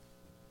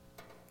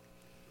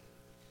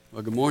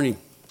Well, good morning.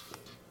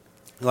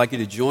 I'd like you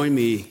to join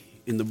me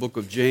in the book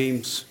of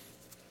James,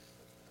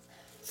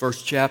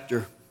 first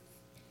chapter.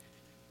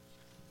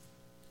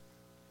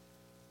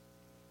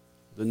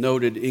 The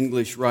noted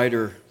English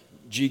writer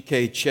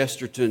G.K.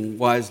 Chesterton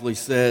wisely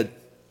said,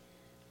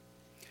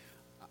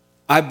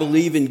 "I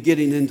believe in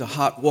getting into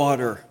hot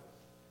water.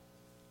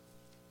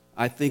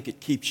 I think it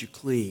keeps you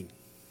clean."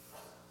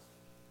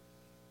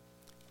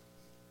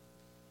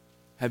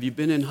 Have you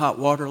been in hot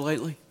water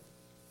lately?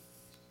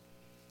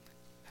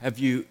 Have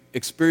you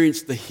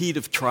experienced the heat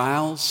of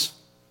trials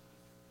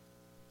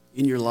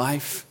in your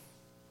life?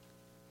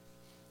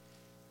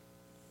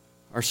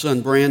 Our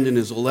son Brandon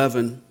is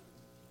 11.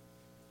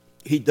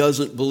 He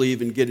doesn't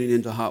believe in getting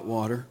into hot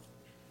water.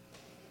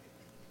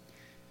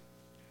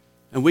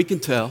 And we can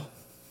tell.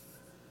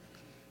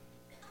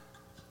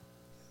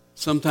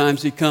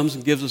 Sometimes he comes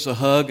and gives us a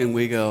hug and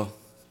we go,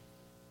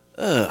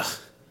 "Ugh,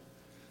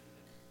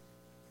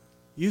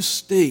 you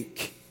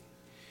stink.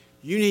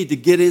 You need to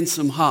get in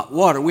some hot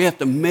water." We have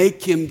to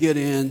make him get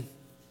in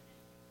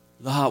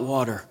the hot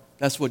water.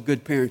 That's what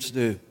good parents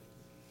do.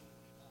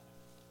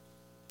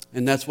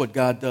 And that's what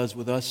God does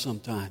with us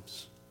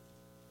sometimes.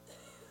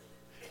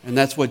 And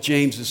that's what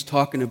James is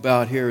talking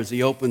about here as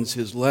he opens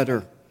his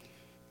letter.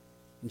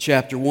 In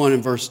chapter 1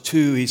 and verse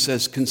 2, he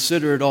says,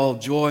 "Consider it all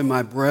joy,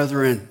 my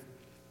brethren,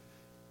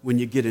 when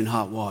you get in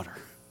hot water.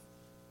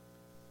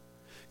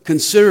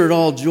 Consider it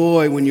all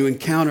joy when you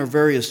encounter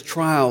various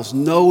trials,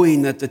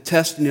 knowing that the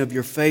testing of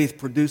your faith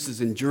produces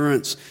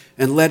endurance,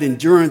 and let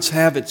endurance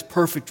have its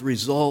perfect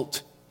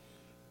result,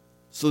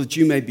 so that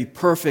you may be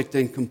perfect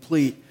and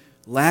complete,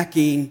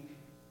 lacking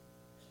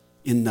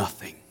in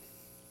nothing."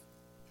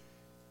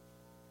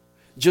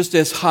 Just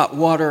as hot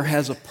water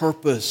has a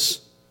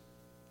purpose,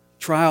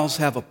 trials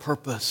have a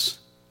purpose.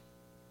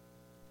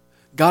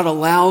 God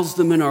allows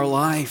them in our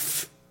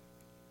life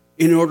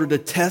in order to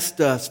test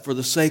us for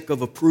the sake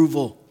of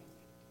approval,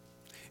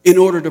 in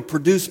order to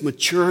produce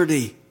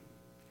maturity,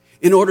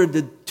 in order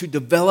to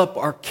develop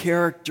our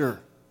character,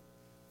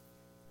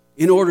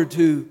 in order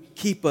to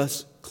keep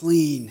us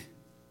clean,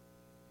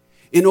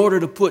 in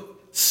order to put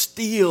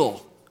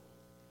steel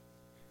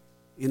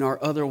in our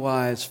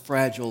otherwise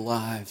fragile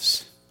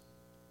lives,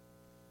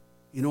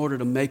 in order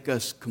to make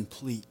us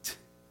complete,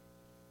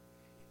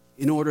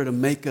 in order to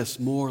make us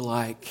more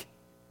like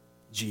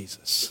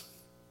Jesus.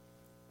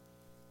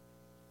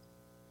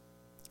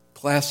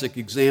 Classic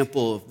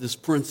example of this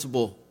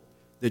principle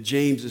that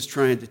James is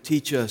trying to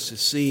teach us is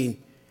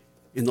seen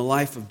in the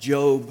life of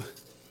Job.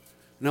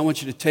 And I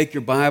want you to take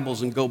your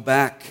Bibles and go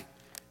back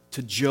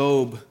to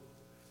Job. In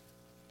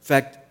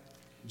fact,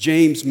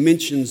 James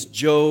mentions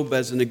Job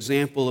as an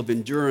example of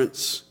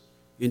endurance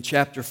in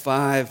chapter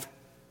 5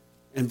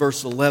 and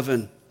verse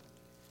 11.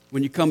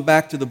 When you come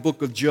back to the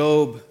book of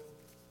Job,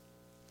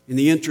 in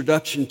the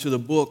introduction to the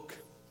book,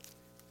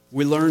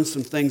 we learn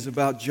some things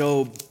about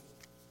Job.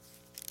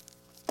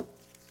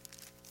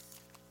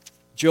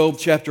 Job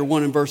chapter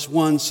 1 and verse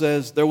 1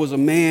 says, "There was a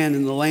man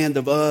in the land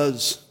of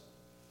Uz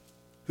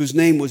whose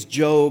name was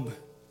Job,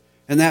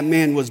 and that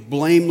man was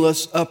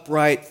blameless,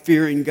 upright,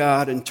 fearing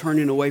God, and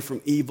turning away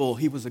from evil."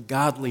 He was a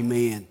godly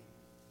man.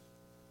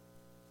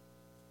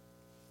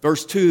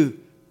 Verse 2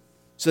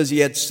 says he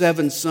had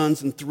 7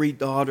 sons and 3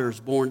 daughters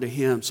born to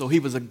him. So he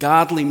was a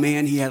godly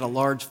man. He had a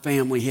large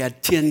family. He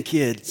had 10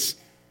 kids.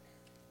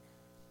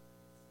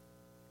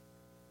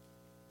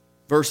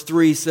 Verse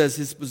 3 says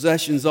his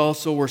possessions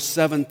also were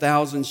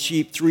 7,000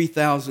 sheep,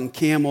 3,000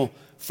 camel,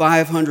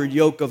 500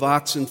 yoke of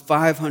oxen,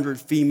 500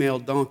 female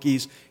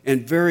donkeys,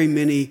 and very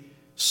many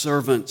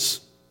servants.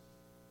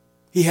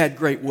 He had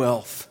great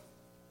wealth.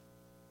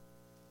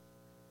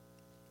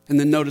 And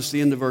then notice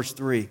the end of verse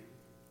 3.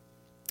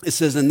 It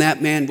says, "And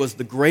that man was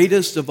the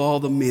greatest of all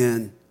the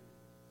men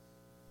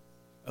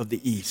of the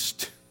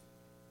East."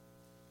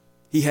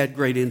 He had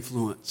great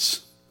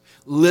influence.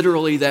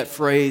 Literally, that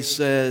phrase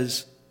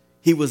says,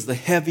 he was the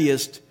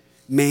heaviest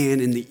man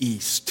in the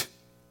East.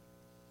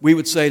 We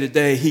would say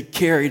today he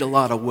carried a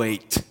lot of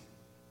weight.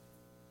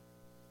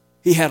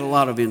 He had a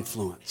lot of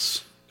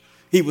influence.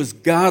 He was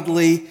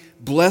godly,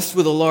 blessed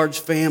with a large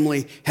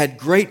family, had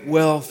great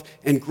wealth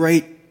and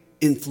great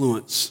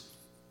influence.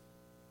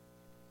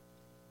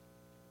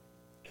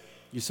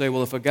 You say,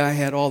 well, if a guy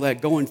had all that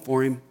going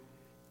for him,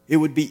 it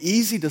would be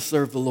easy to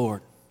serve the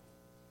Lord.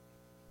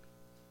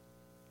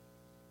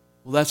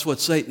 Well, that's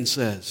what Satan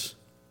says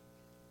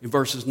in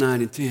verses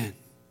 9 and 10.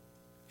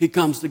 He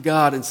comes to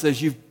God and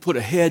says, "You've put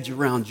a hedge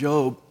around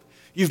Job.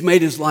 You've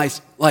made his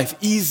life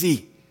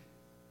easy.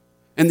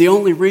 And the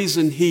only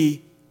reason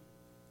he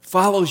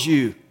follows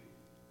you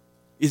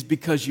is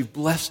because you've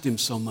blessed him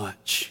so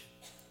much."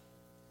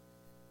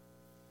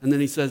 And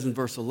then he says in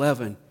verse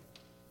 11,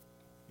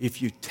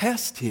 "If you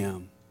test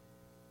him,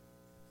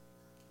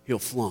 he'll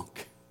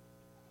flunk.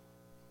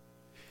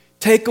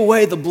 Take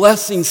away the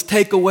blessings,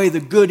 take away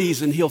the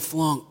goodies, and he'll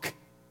flunk."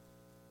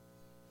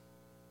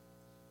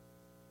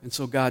 And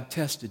so God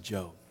tested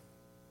Job.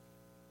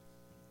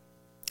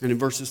 And in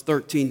verses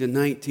 13 to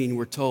 19,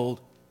 we're told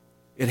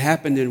it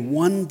happened in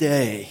one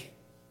day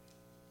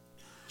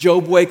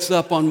Job wakes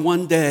up on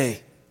one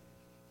day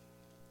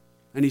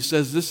and he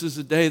says, "This is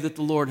the day that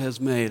the Lord has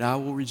made. I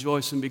will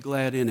rejoice and be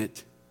glad in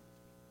it."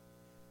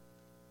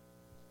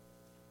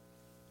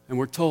 And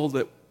we're told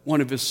that one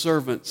of his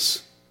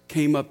servants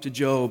came up to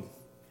Job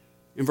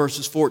in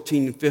verses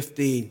 14 and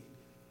 15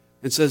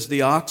 and says,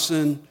 "The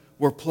oxen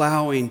were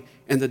plowing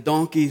and the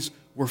donkeys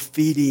were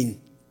feeding.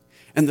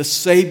 And the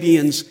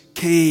Sabeans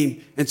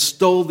came and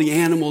stole the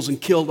animals and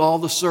killed all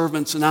the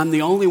servants, and I'm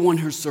the only one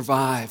who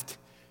survived.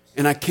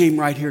 And I came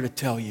right here to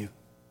tell you."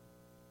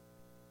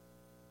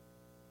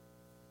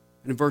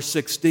 And in verse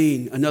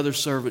 16, another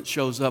servant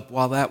shows up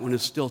while that one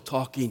is still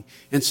talking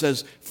and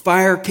says,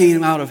 "Fire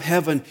came out of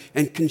heaven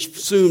and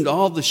consumed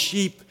all the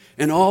sheep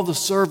and all the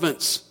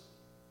servants.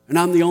 And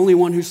I'm the only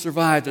one who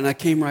survived, and I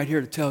came right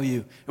here to tell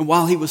you." And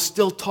while he was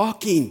still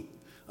talking,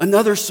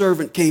 another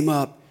servant came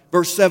up,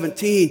 verse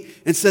 17,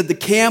 and said, "The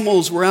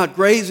camels were out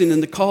grazing,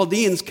 and the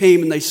Chaldeans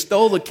came, and they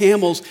stole the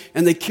camels,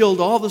 and they killed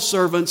all the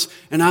servants,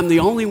 and I'm the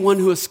only one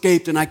who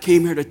escaped, and I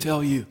came here to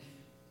tell you."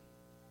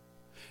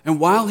 And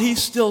while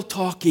he's still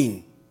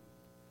talking,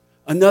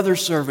 another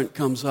servant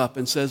comes up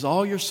and says,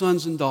 "All your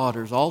sons and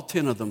daughters, all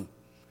 10 of them,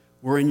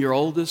 were in your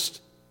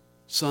oldest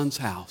son's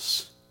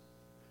house.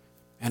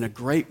 And a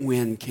great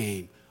wind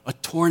came, a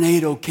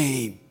tornado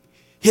came,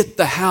 hit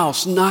the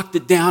house, knocked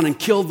it down, and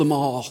killed them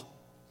all.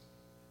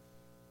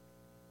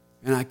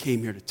 And I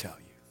came here to tell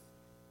you."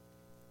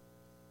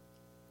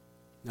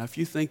 Now, if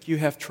you think you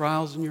have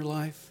trials in your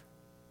life,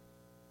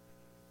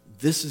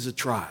 this is a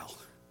trial.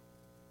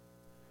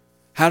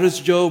 How does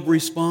Job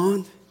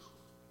respond?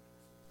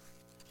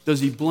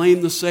 Does he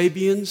blame the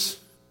Sabeans?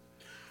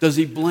 Does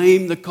he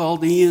blame the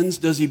Chaldeans?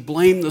 Does he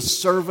blame the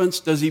servants?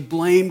 Does he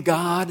blame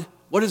God?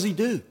 What does he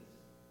do?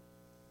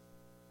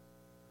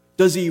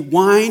 Does he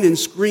whine and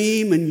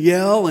scream and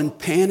yell and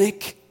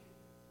panic?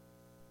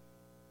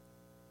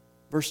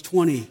 Verse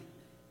 20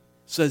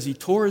 says he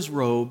tore his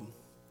robe,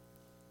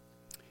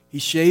 he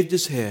shaved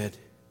his head,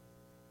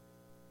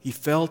 he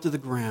fell to the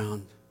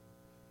ground,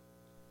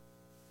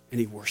 and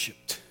he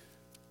worshiped.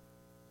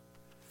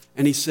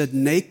 And he said,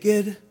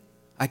 "Naked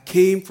I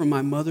came from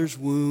my mother's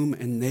womb,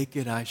 and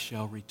naked I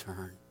shall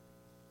return."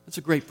 That's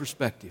a great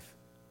perspective.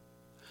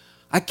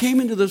 I came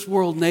into this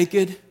world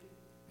naked,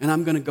 and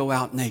I'm going to go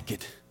out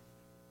naked.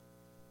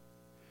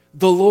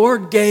 The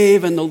Lord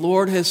gave, and the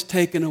Lord has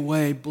taken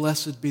away.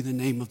 Blessed be the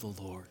name of the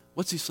Lord.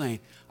 What's he saying?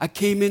 I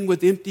came in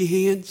with empty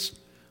hands.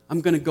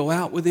 I'm going to go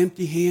out with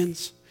empty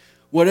hands.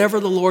 Whatever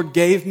the Lord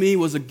gave me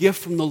was a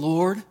gift from the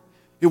Lord.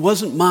 It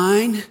wasn't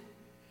mine.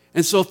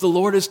 And so if the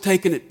Lord has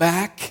taken it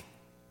back,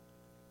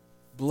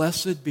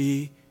 blessed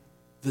be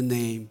the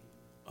name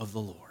of the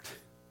Lord.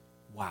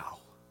 Wow.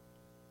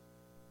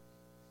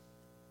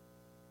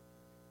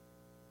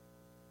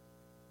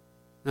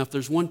 Now, if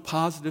there's one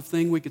positive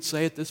thing we could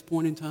say at this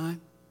point in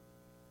time,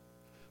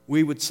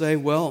 we would say,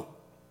 well,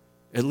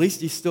 at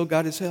least he's still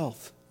got his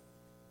health.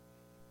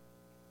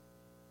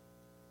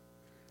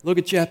 Look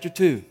at chapter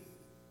 2.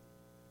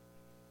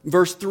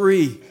 Verse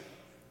 3,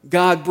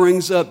 God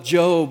brings up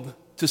Job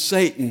to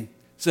Satan.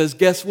 Says,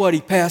 guess what?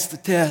 He passed the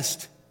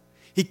test.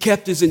 He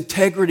kept his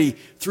integrity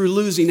through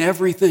losing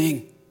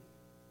everything.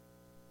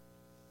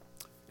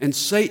 And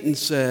Satan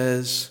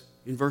says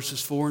in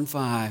verses 4 and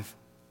 5,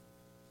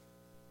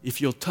 if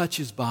you'll touch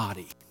his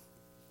body,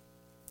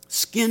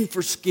 skin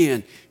for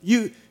skin,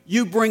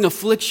 you bring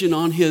affliction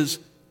on his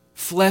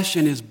flesh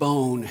and his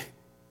bone,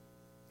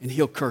 and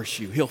he'll curse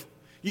you.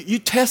 You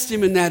test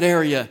him in that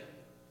area,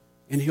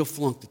 and he'll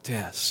flunk the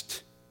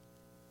test.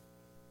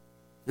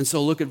 And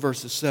so look at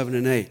verses 7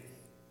 and 8.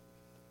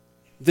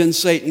 Then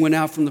Satan went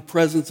out from the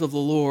presence of the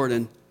Lord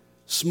and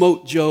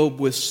smote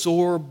Job with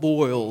sore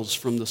boils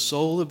from the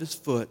sole of his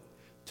foot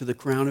to the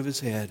crown of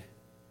his head.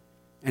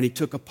 And he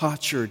took a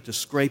potsherd to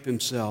scrape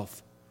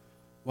himself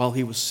while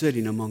he was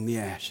sitting among the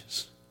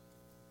ashes.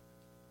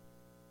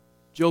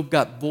 Job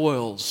got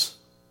boils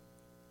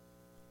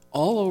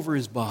all over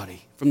his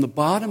body, from the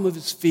bottom of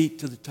his feet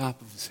to the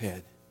top of his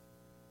head.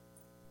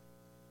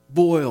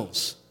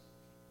 Boils.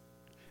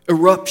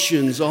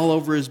 Eruptions all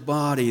over his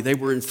body. They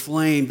were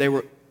inflamed. They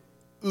were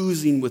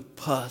oozing with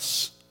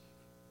pus.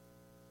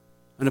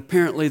 And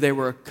apparently they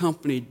were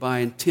accompanied by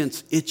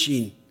intense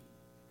itching.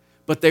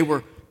 But they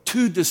were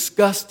too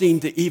disgusting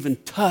to even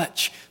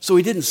touch. So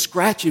he didn't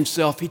scratch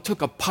himself. He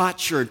took a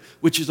potsherd,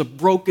 which is a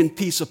broken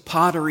piece of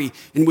pottery,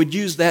 and would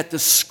use that to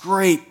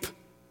scrape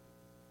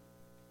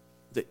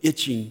the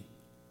itching,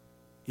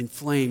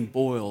 inflamed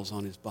boils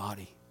on his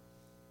body.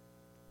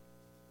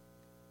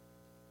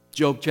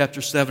 Job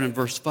chapter 7 and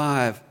verse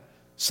 5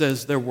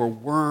 says there were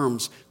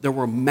worms, there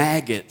were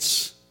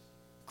maggots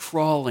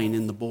crawling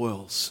in the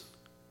boils.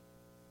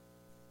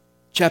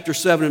 Chapter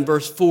 7 and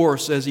verse 4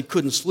 says he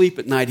couldn't sleep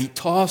at night. He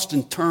tossed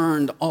and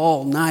turned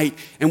all night.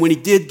 And when he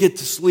did get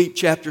to sleep,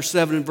 chapter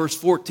 7 and verse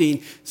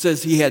 14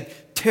 says he had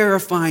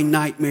terrifying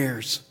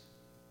nightmares.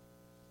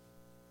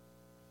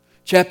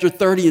 Chapter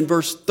 30 and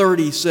verse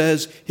 30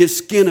 says his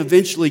skin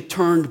eventually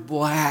turned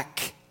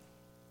black.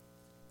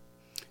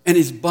 And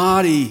his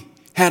body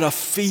had a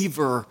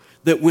fever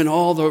that went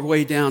all the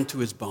way down to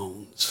his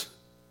bones.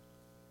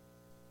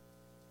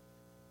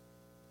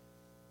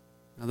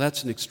 Now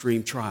that's an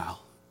extreme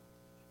trial.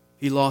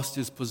 He lost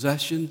his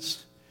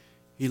possessions,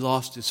 he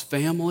lost his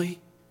family,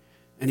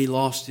 and he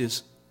lost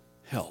his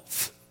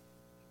health.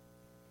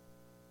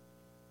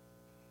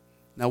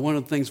 Now, one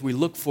of the things we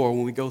look for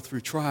when we go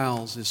through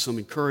trials is some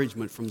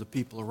encouragement from the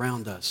people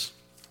around us.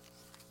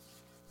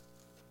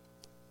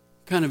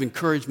 What kind of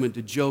encouragement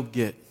did Job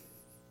get?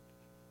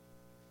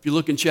 If you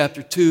look in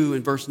chapter 2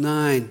 and verse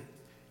 9,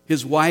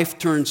 his wife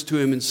turns to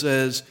him and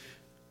says,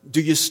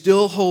 "Do you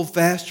still hold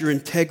fast your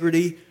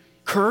integrity?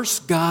 Curse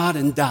God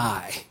and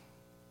die."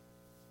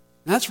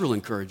 That's real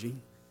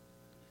encouraging.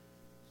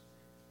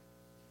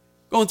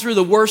 Going through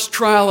the worst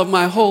trial of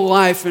my whole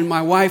life, and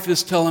my wife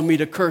is telling me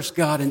to curse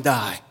God and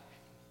die.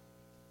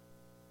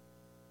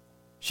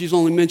 She's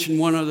only mentioned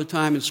one other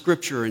time in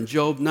Scripture. In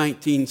Job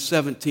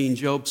 19:17,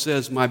 Job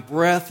says, "My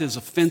breath is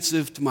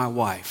offensive to my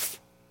wife."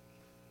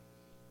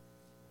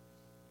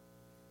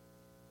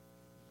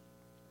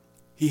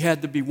 He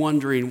had to be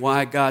wondering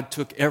why God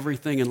took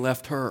everything and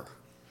left her.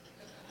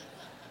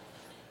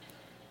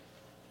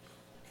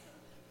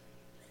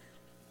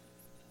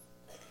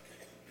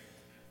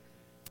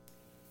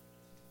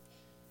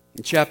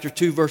 In chapter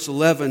 2, verse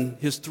 11,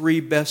 his 3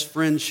 best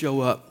friends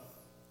show up.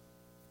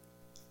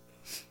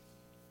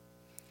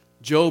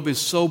 Job is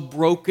so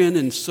broken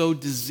and so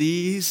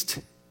diseased,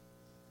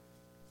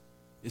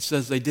 it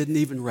says they didn't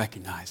even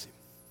recognize him.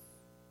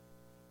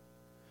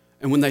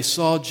 And when they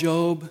saw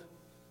Job,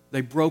 they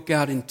broke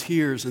out in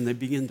tears and they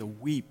began to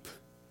weep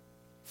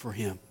for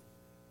him.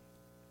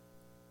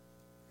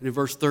 And in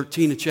verse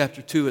 13 of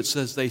chapter 2, it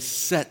says they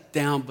sat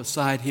down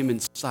beside him in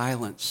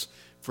silence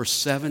for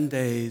 7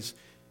 days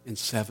and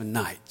 7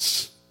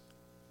 nights,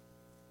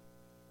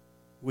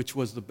 which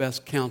was the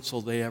best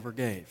counsel they ever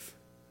gave.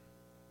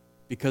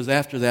 Because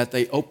after that,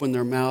 they opened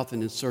their mouth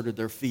and inserted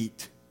their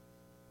feet.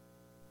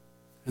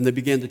 And they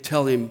began to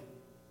tell him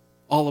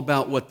all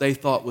about what they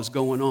thought was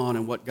going on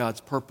and what God's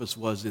purpose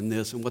was in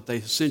this. And what they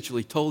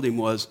essentially told him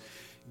was,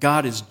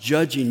 God is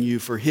judging you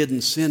for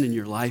hidden sin in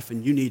your life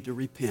and you need to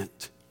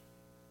repent.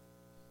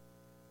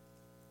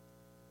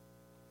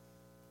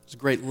 There's a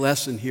great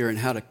lesson here in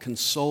how to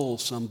console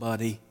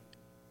somebody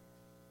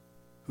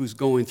who's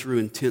going through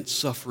intense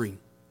suffering.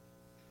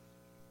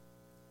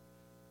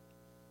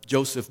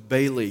 Joseph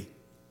Bailey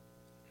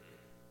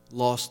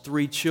lost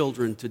 3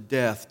 children to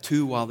death,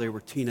 2 while they were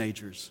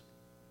teenagers.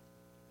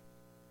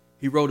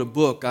 He wrote a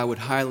book I would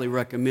highly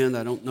recommend.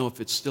 I don't know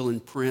if it's still in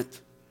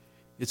print.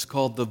 It's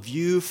called The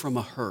View from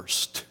a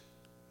Hearse.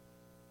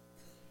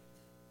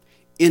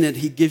 In it,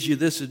 he gives you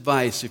this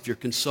advice if you're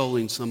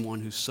consoling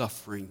someone who's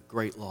suffering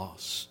great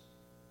loss.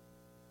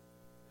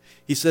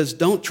 He says,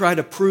 don't try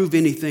to prove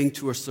anything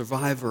to a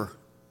survivor.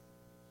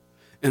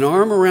 An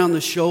arm around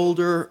the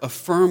shoulder, a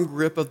firm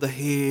grip of the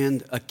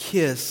hand, a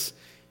kiss,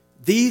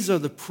 these are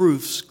the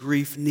proofs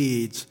grief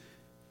needs,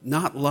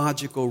 not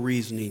logical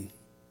reasoning.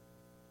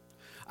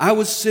 I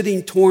was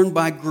sitting torn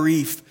by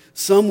grief.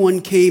 Someone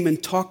came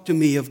and talked to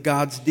me of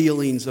God's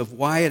dealings, of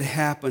why it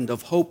happened,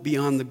 of hope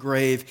beyond the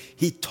grave.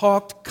 He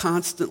talked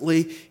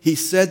constantly. He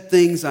said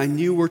things I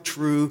knew were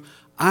true.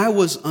 I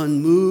was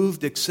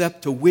unmoved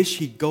except to wish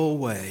he'd go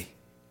away.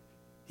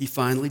 He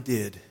finally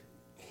did.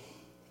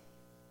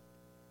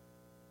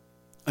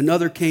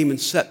 Another came and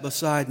sat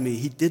beside me.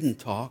 He didn't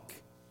talk.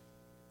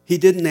 He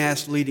didn't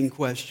ask leading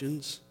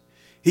questions.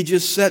 He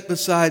just sat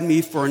beside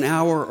me for an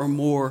hour or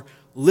more,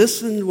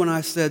 listened when I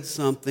said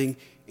something,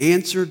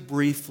 answered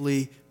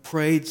briefly,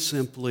 prayed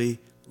simply,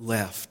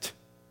 left.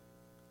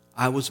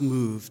 I was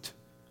moved.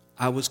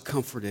 I was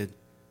comforted.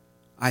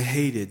 I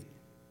hated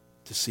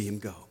to see him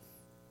go.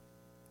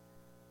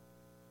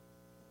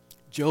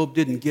 Job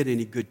didn't get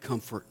any good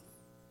comfort.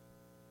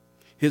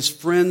 His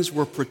friends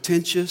were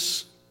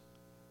pretentious,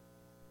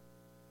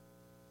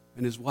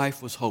 and his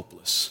wife was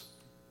hopeless.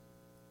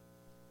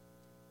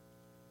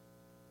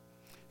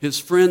 His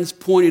friends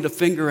pointed a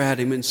finger at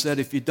him and said,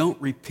 if you don't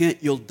repent,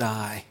 you'll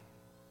die.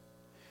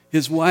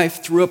 His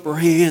wife threw up her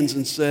hands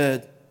and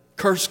said,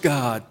 curse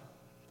God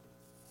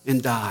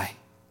and die.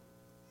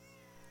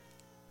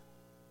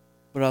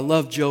 But I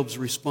love Job's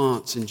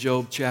response in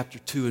Job chapter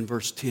 2 and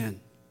verse 10.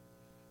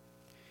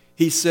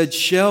 He said,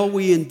 shall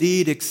we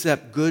indeed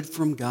accept good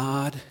from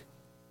God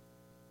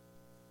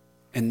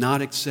and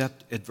not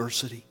accept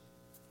adversity?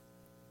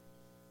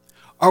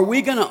 Are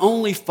we going to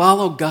only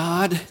follow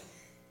God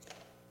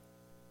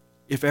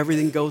if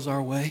everything goes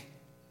our way?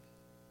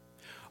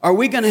 Are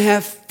we going to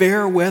have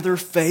fair weather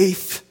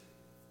faith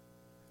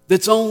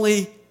that's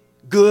only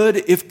good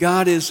if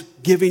God is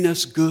giving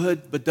us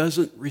good but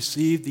doesn't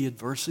receive the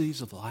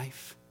adversities of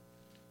life?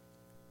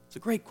 It's a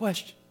great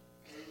question.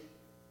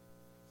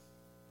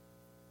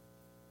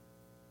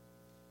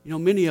 You know,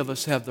 many of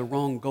us have the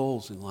wrong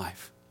goals in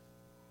life.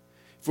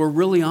 If we're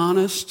really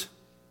honest,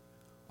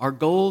 our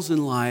goals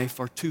in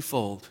life are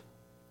twofold.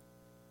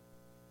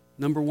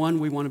 Number one,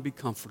 we want to be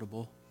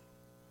comfortable.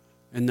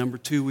 And number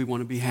two, we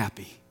want to be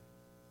happy.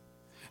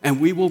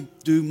 And we will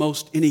do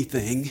most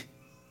anything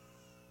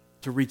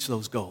to reach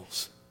those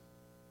goals.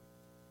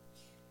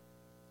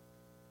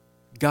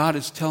 God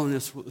is telling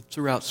us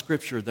throughout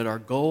Scripture that our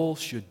goal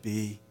should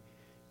be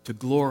to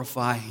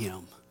glorify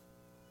Him,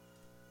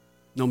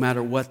 no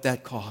matter what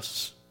that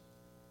costs.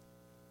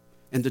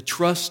 And to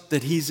trust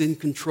that He's in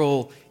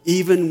control,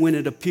 even when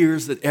it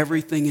appears that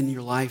everything in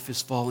your life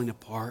is falling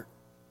apart.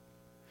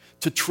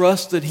 To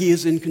trust that He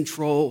is in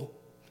control,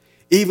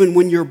 even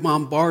when you're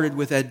bombarded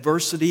with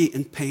adversity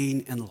and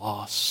pain and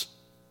loss.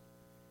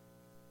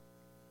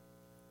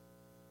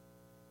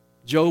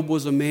 Job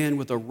was a man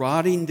with a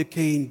rotting,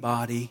 decaying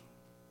body,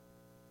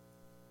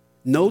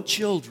 no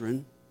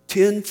children,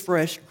 10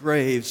 fresh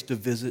graves to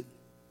visit,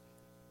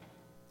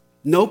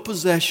 no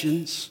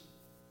possessions,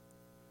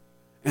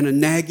 and a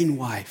nagging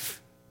wife.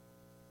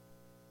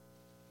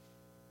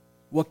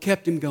 What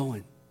kept him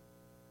going?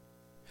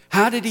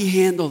 How did he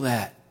handle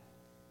that?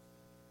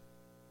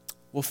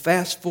 Well,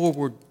 fast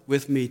forward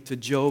with me to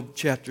Job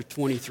chapter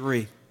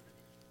 23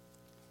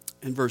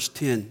 and verse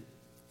 10.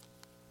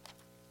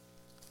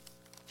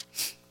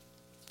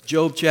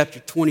 Job chapter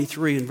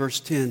 23 and verse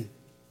 10.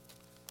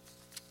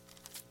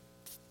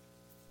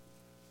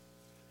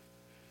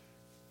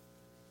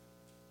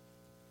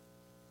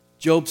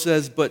 Job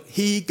says, "But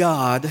He,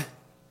 God,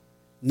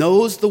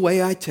 knows the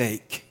way I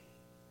take.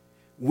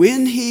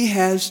 When He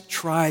has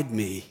tried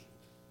me,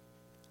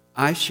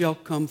 I shall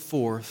come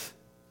forth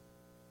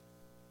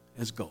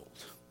as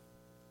gold."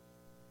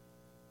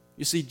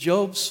 You see,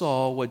 Job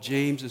saw what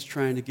James is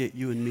trying to get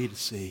you and me to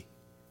see,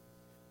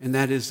 and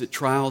that is that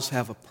trials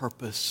have a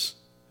purpose.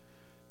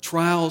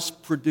 Trials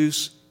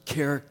produce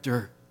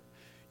character.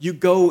 You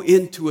go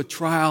into a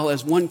trial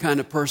as one kind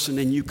of person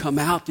and you come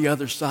out the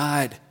other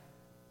side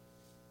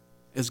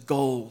as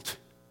gold.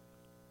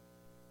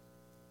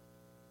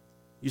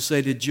 You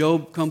say, did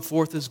Job come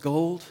forth as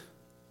gold?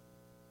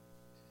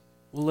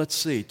 Well, let's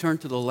see. Turn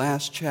to the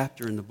last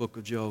chapter in the book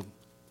of Job.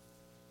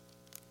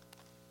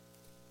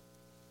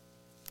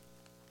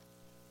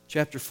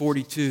 Chapter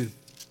 42.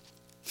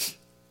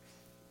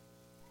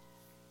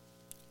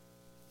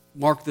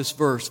 Mark this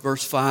verse,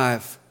 verse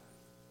 5.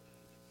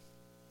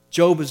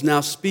 Job is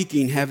now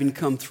speaking, having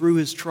come through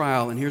his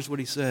trial, and here's what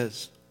he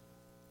says.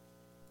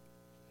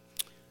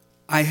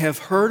 "I have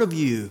heard of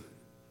you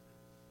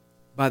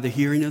by the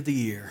hearing of the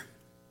ear,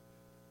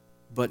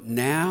 but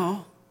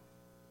now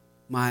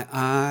my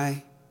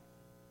eye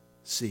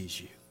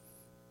sees you."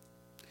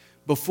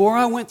 Before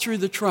I went through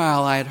the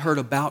trial, I had heard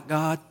about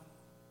God.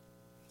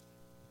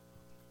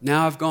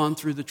 Now I've gone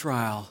through the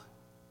trial,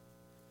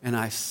 and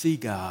I see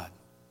God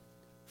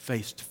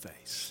face to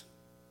face.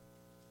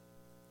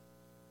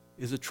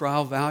 Is a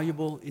trial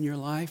valuable in your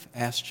life?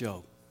 Ask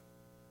Job.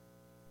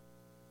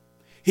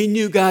 He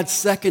knew God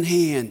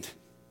secondhand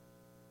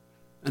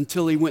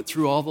until he went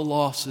through all the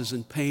losses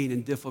and pain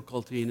and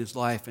difficulty in his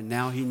life, and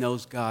now he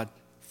knows God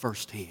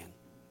firsthand.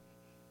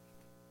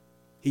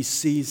 He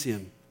sees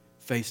Him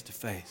face to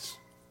face.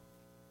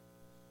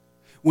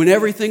 When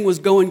everything was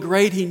going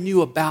great, he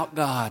knew about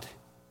God.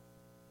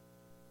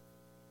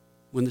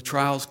 When the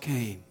trials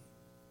came,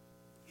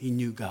 he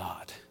knew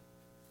God.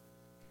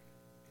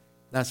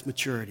 That's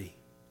maturity.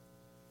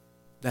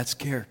 That's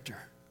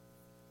character.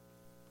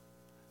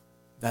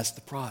 That's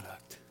the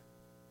product.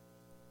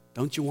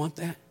 Don't you want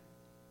that?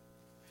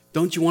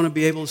 Don't you want to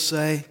be able to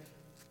say,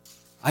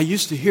 I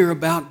used to hear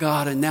about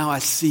God and now I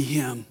see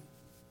Him?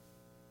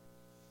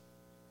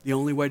 The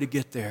only way to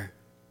get there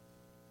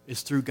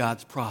is through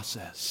God's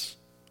process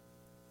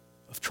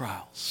of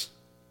trials.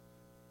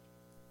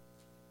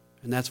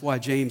 And that's why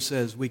James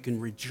says we can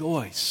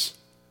rejoice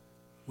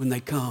when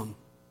they come,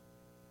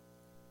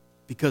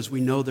 because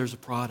we know there's a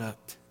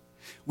product.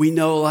 We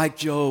know, like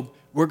Job,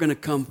 we're going to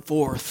come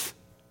forth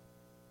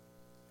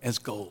as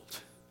gold.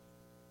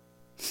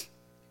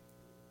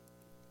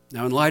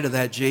 Now, in light of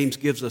that, James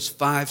gives us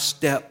 5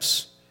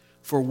 steps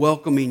for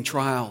welcoming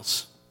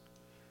trials.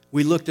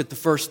 We looked at the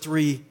first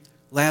 3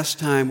 last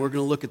time. We're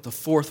going to look at the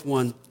 4th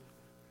one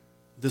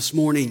this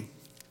morning,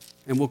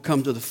 and we'll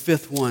come to the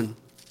 5th one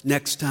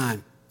next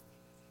time.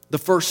 The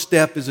first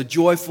step is a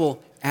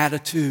joyful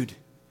attitude.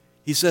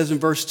 He says in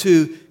verse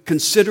 2,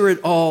 consider it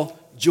all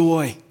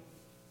joy.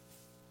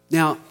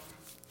 Now,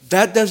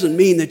 that doesn't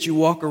mean that you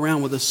walk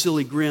around with a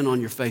silly grin on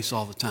your face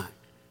all the time.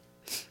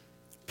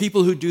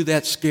 People who do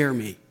that scare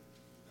me.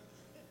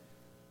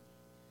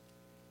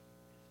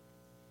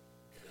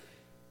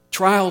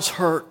 Trials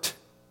hurt.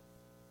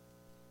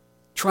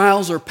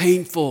 Trials are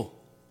painful.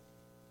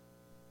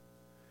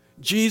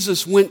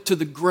 Jesus went to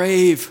the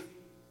grave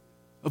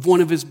of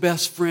one of his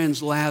best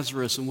friends,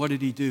 Lazarus, and what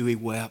did he do? He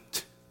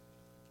wept.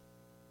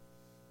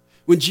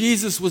 When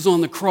Jesus was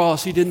on the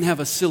cross, he didn't have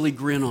a silly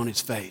grin on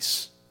his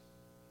face.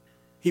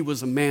 He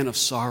was a man of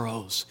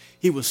sorrows.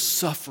 He was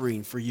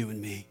suffering for you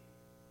and me.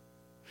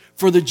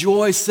 For the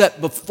joy set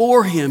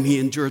before him, he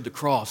endured the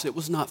cross. It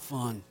was not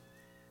fun.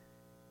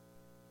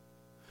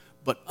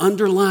 But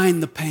underlying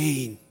the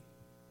pain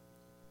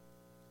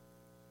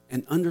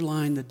and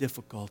underlying the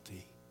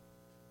difficulty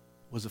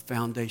was a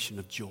foundation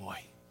of joy.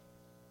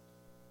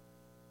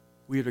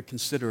 We are to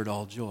consider it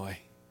all joy.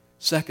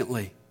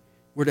 Secondly,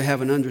 we're to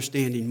have an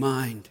understanding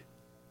mind.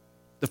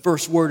 The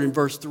first word in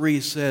verse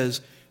 3 says,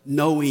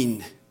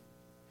 knowing.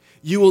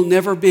 You will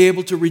never be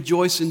able to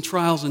rejoice in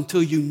trials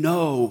until you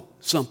know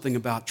something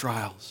about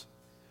trials.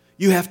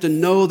 You have to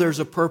know there's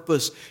a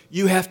purpose.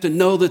 You have to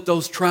know that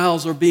those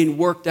trials are being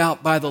worked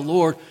out by the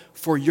Lord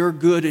for your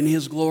good and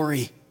His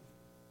glory.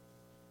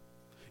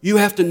 You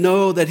have to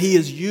know that He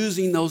is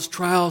using those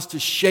trials to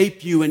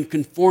shape you and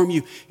conform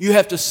you. You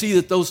have to see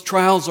that those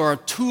trials are a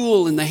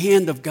tool in the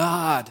hand of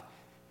God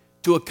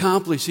to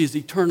accomplish His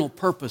eternal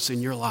purpose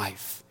in your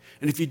life.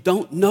 And if you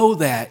don't know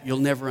that, you'll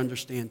never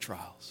understand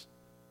trials.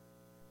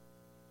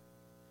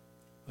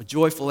 A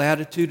joyful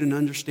attitude and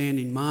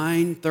understanding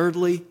mind.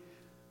 Thirdly,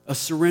 a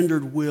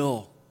surrendered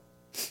will.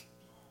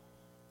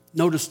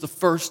 Notice the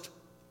first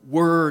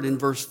word in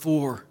verse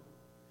 4.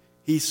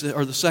 He said,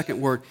 or the second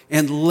word,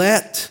 and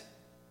let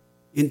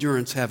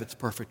endurance have its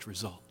perfect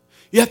result.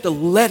 You have to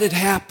let it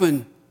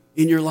happen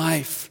in your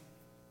life.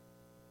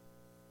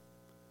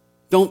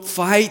 Don't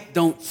fight,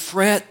 don't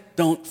fret,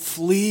 don't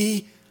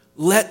flee.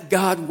 Let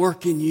God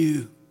work in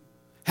you.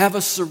 Have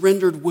a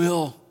surrendered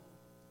will.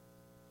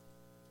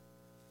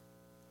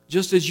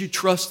 Just as you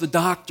trust the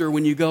doctor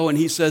when you go and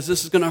he says,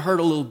 this is going to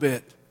hurt a little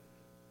bit,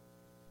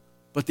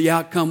 but the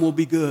outcome will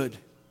be good.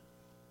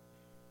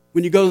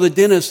 When you go to the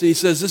dentist and he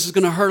says, this is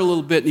going to hurt a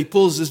little bit, and he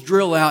pulls this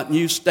drill out and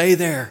you stay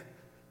there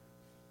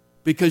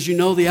because you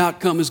know the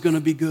outcome is going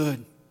to be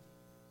good.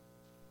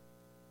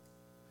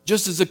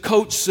 Just as a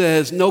coach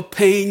says, no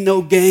pain,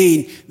 no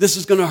gain. This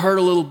is going to hurt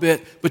a little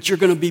bit, but you're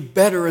going to be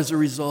better as a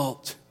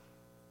result.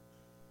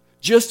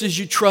 Just as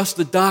you trust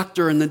the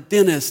doctor and the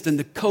dentist and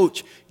the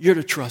coach, you're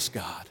to trust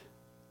God.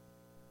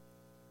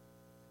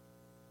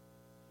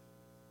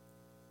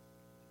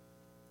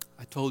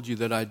 I told you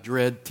that I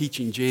dread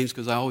teaching James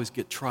because I always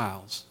get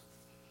trials.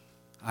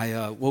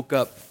 I woke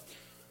up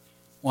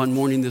one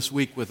morning this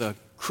week with a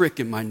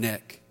crick in my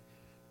neck.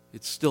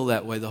 It's still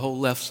that way. The whole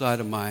left side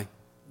of my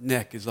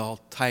neck is all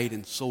tight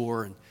and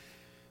sore. And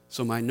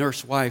so my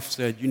nurse wife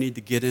said, you need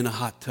to get in a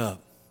hot tub.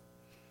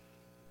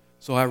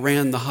 So I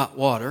ran the hot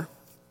water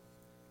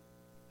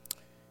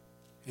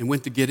and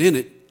went to get in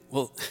it.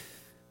 Well,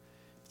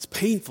 it's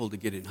painful to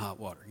get in hot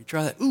water. You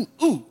try that?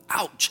 Ooh,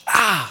 ouch,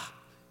 ah.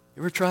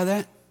 You ever try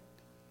that?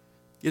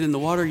 Get in the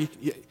water, you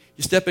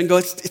step in and go,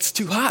 it's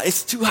too hot,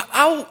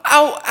 ow,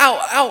 ow,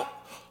 ow,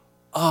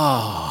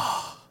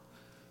 ow.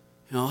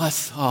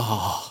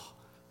 Oh,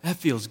 that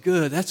feels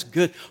good, that's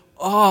good.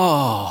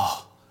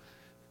 Oh,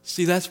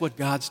 see, that's what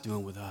God's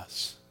doing with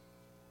us.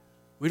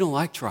 We don't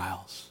like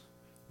trials.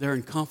 They're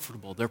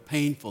uncomfortable, they're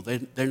painful,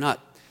 they're not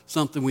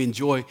something we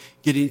enjoy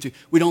getting into.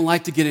 We don't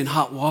like to get in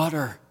hot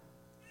water.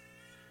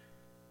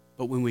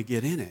 But when we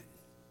get in it,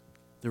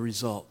 the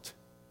result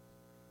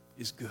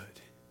is good.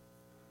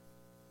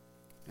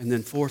 And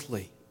then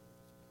fourthly,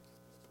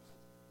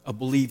 a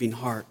believing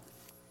heart.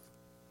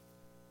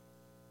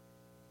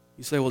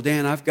 You say, well,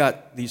 Dan, I've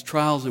got these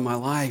trials in my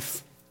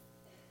life,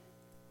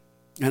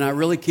 and I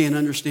really can't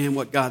understand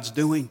what God's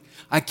doing.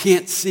 I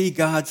can't see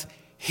God's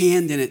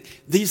hand in it.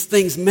 These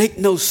things make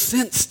no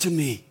sense to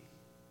me.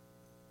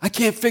 I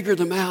can't figure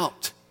them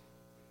out.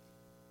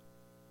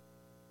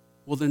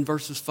 Well, then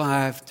verses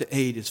 5 to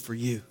 8 is for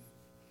you.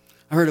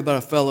 I heard about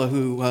a fellow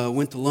who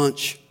went to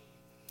lunch,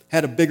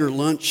 had a bigger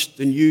lunch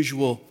than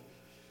usual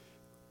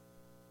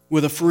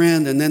with a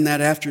friend, and then that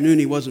afternoon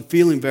he wasn't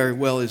feeling very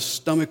well. His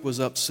stomach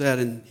was upset,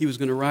 and he was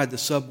going to ride the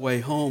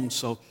subway home.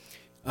 So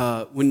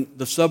when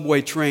the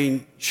subway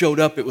train showed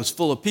up, it was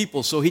full of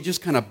people, so he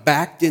just kind of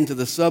backed into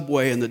the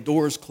subway, and the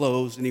doors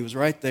closed, and he was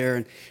right there,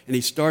 and he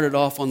started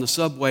off on the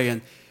subway,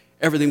 and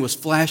everything was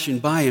flashing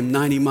by him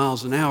 90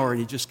 miles an hour, and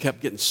he just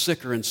kept getting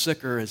sicker and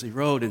sicker as he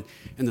rode, and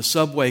the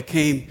subway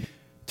came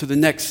to the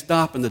next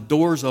stop, and the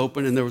doors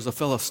opened, and there was a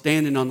fellow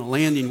standing on the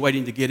landing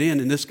waiting to get in,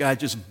 and this guy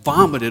just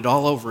vomited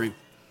all over him.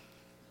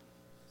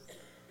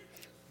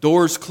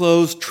 Doors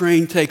closed,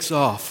 train takes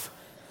off.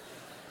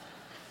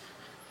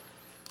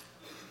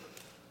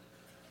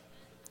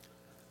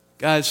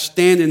 Guy's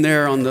standing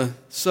there on the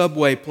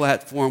subway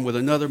platform with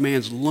another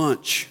man's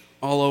lunch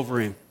all over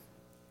him.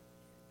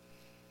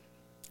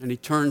 And he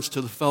turns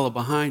to the fellow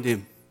behind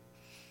him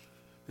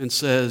and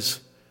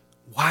says,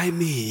 "Why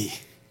me?"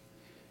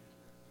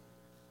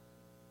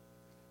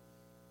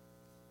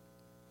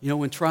 You know,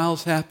 when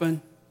trials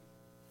happen,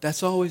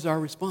 that's always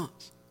our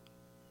response.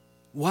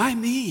 Why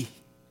me?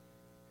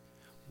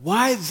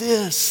 Why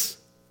this?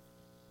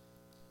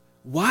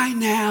 Why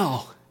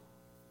now?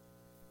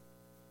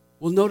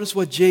 Well, notice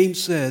what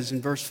James says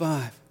in verse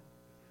 5.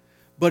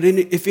 But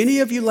if any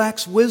of you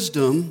lacks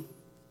wisdom,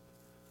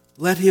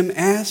 let him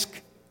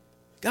ask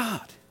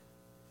God.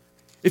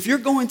 If you're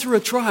going through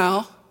a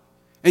trial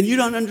and you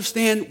don't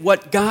understand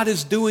what God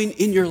is doing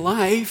in your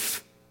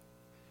life,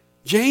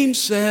 James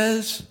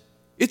says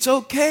it's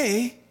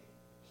okay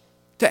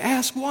to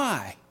ask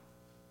why.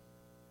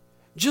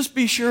 Just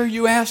be sure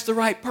you ask the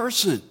right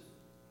person.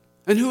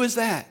 And who is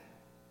that?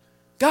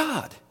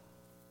 God.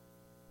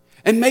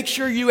 And make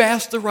sure you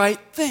ask the right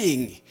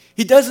thing.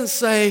 He doesn't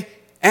say,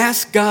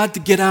 ask God to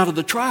get out of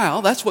the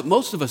trial. That's what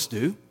most of us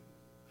do.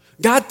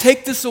 God,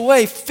 take this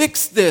away.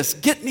 Fix this.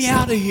 Get me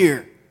out of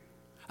here.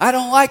 I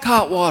don't like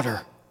hot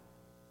water.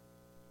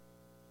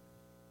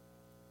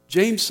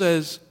 James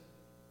says,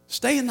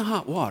 stay in the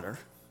hot water.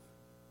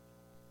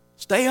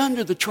 Stay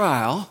under the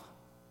trial.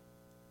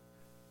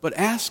 But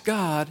ask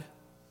God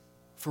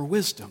for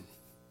wisdom.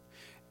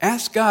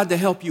 Ask God to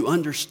help you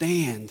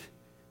understand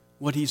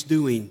what He's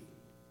doing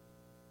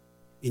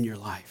in your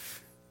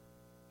life.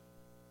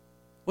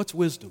 What's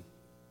wisdom?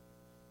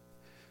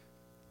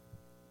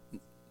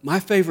 My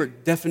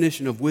favorite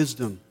definition of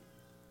wisdom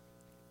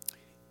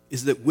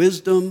is that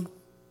wisdom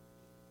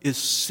is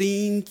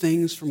seeing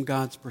things from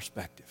God's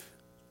perspective.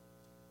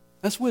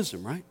 That's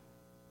wisdom, right?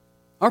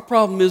 Our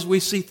problem is we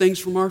see things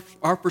from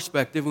our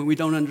perspective and we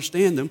don't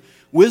understand them.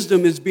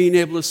 Wisdom is being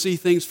able to see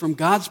things from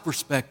God's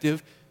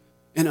perspective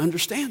and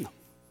understand them.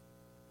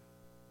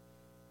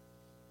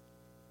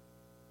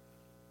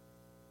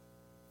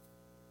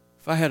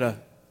 If I had a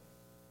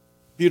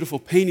beautiful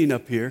painting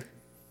up here,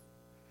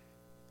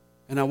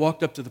 and I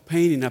walked up to the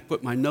painting, I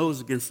put my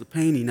nose against the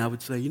painting, I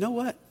would say, you know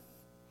what?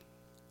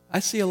 I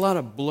see a lot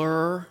of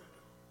blur,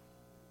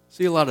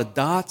 see a lot of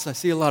dots, I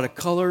see a lot of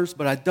colors,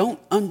 but I don't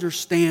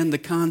understand the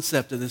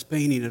concept of this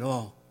painting at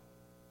all.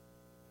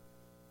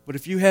 But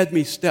if you had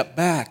me step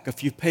back a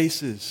few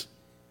paces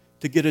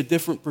to get a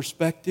different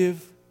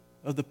perspective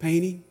of the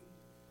painting,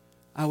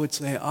 I would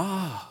say,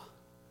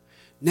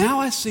 now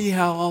I see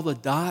how all the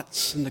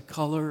dots and the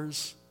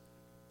colors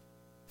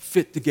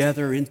fit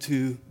together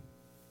into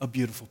a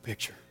beautiful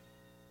picture.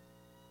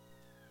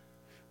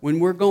 When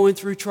we're going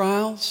through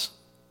trials,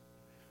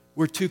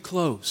 we're too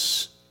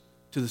close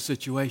to the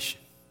situation.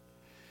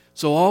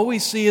 So all we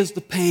see is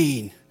the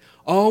pain.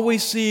 All we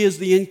see is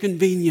the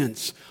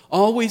inconvenience.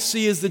 All we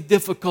see is the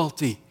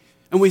difficulty.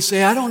 And we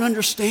say, I don't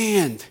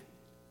understand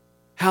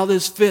how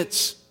this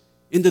fits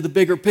into the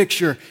bigger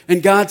picture.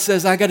 And God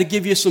says, I got to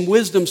give you some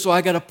wisdom, so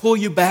I got to pull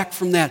you back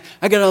from that.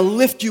 I got to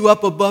lift you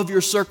up above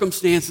your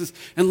circumstances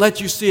and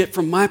let you see it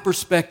from my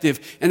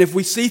perspective. And if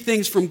we see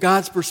things from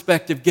God's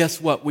perspective,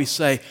 guess what? We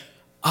say,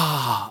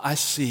 I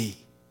see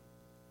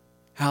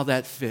how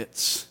that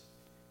fits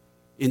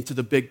into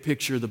the big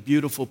picture, the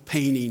beautiful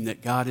painting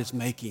that God is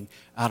making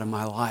out of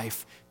my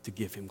life to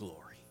give Him glory.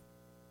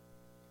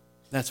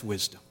 That's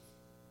wisdom.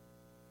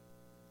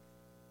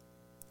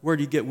 Where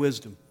do you get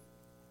wisdom?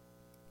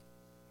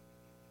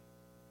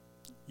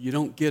 You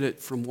don't get it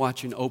from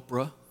watching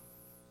Oprah.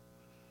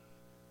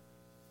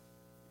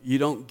 You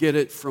don't get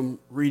it from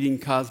reading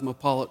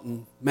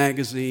Cosmopolitan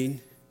magazine.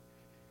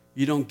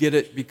 You don't get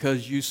it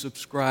because you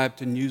subscribe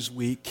to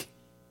Newsweek.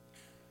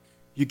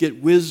 You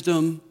get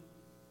wisdom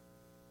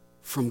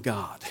from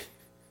God.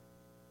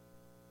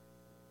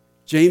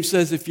 James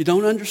says, if you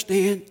don't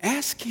understand,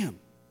 ask Him.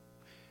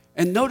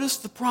 And notice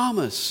the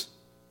promise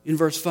in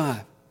verse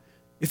 5.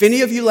 If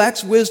any of you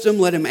lacks wisdom,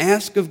 let him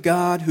ask of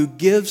God, who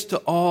gives to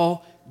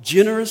all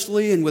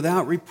generously and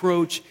without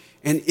reproach,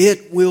 and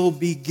it will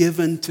be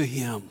given to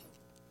him.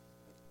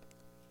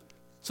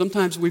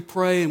 Sometimes we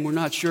pray and we're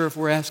not sure if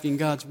we're asking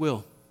God's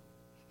will.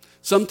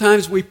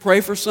 Sometimes we pray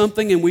for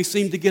something and we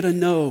seem to get a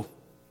no.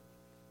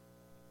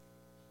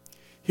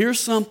 Here's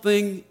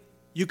something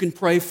you can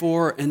pray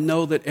for and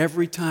know that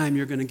every time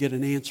you're going to get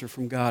an answer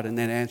from God, and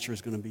that answer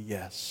is going to be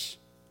yes.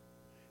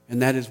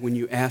 And that is when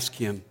you ask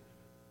Him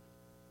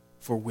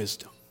for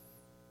wisdom.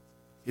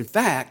 In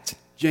fact,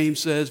 James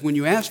says, when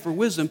you ask for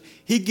wisdom,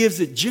 He gives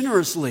it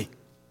generously.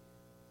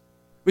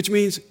 Which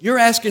means you're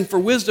asking for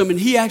wisdom and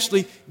He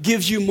actually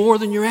gives you more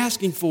than you're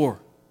asking for.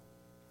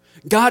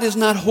 God is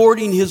not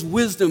hoarding His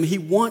wisdom. He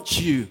wants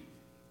you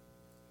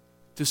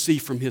to see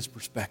from His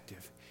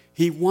perspective.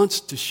 He wants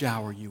to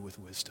shower you with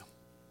wisdom.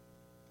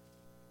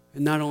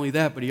 And not only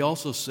that, but He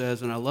also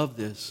says, and I love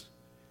this,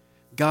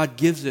 God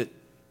gives it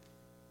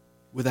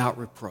without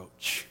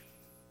reproach.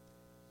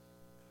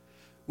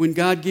 When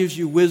God gives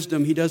you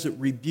wisdom, He doesn't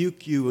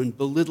rebuke you and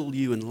belittle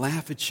you and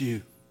laugh at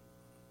you.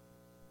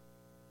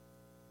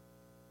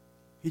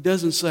 He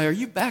doesn't say, are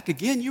you back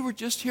again? You were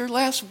just here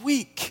last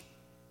week.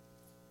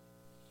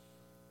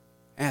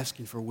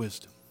 Asking for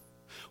wisdom.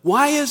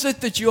 Why is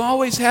it that you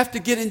always have to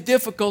get in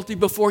difficulty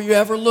before you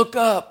ever look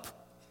up?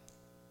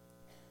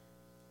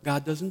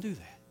 God doesn't do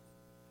that.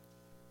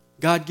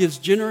 God gives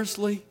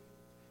generously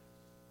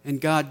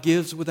and God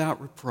gives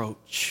without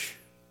reproach.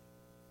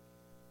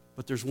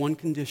 But there's one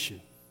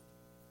condition.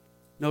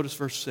 Notice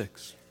verse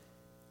 6.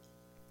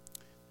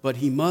 But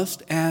he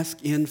must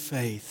ask in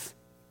faith,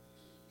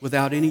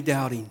 without any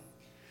doubting.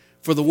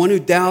 For the one who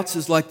doubts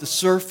is like the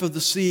surf of the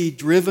sea,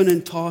 driven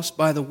and tossed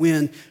by the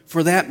wind.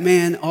 For that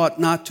man ought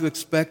not to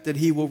expect that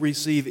he will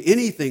receive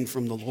anything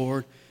from the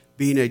Lord,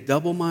 being a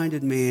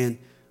double-minded man,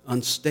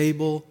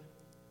 unstable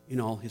in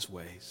all his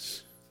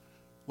ways.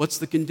 What's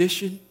the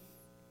condition?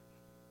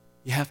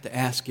 You have to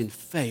ask in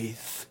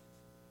faith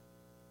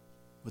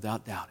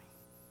without doubting.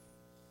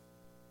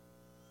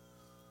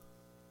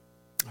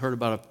 I heard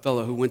about a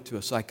fellow who went to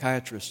a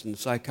psychiatrist, and the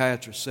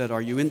psychiatrist said,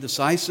 are you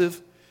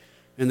indecisive?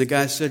 And the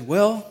guy said,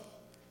 well,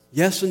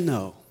 yes and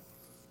no.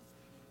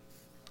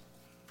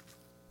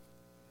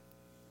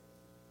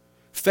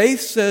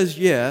 Faith says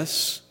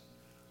yes.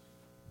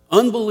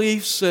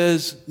 Unbelief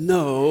says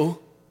no.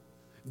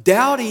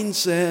 Doubting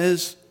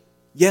says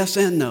yes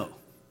and no.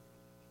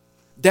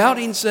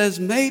 Doubting says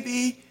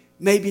maybe,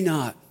 maybe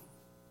not.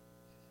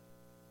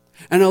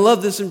 And I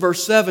love this in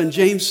verse 7.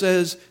 James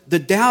says, the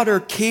doubter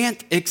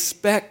can't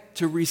expect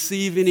to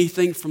receive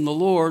anything from the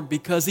Lord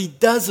because he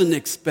doesn't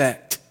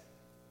expect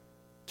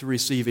to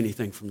receive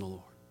anything from the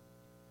Lord.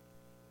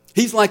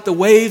 He's like the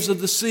waves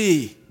of the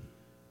sea.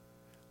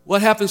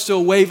 What happens to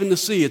a wave in the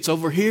sea? It's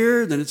over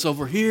here, then it's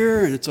over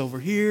here, and it's over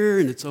here,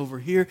 and it's over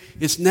here.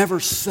 It's never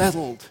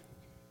settled.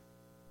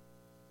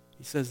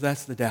 He says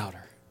that's the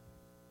doubter.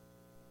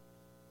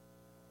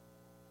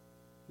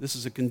 This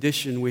is a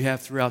condition we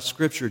have throughout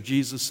Scripture.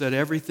 Jesus said,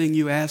 everything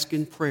you ask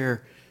in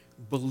prayer,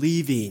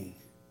 believing,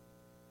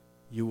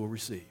 you will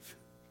receive.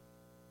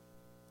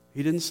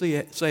 He didn't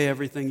say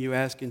everything you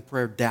ask in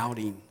prayer,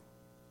 doubting,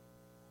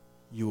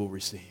 you will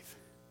receive.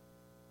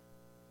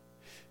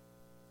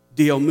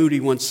 D.L. Moody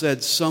once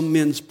said, some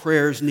men's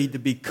prayers need to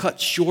be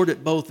cut short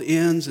at both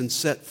ends and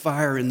set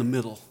fire in the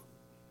middle.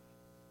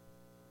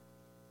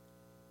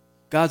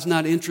 God's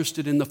not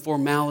interested in the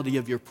formality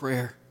of your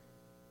prayer.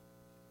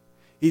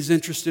 He's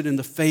interested in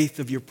the faith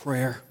of your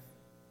prayer.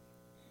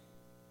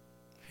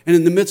 And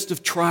in the midst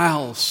of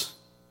trials,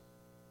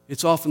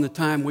 it's often the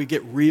time we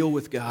get real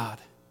with God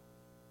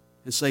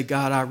and say,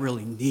 God, I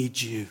really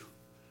need you,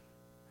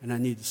 and I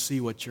need to see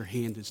what your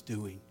hand is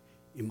doing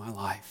in my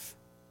life.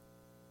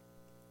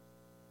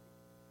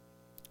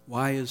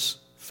 Why is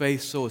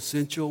faith so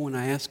essential when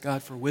I ask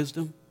God for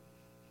wisdom?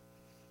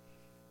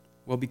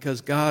 Well,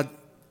 because God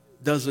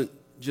doesn't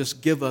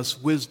just give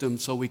us wisdom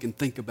so we can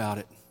think about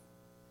it.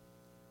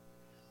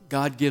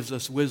 God gives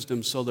us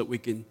wisdom so that we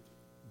can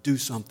do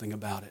something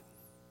about it.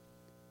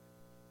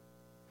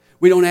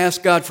 We don't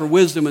ask God for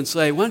wisdom and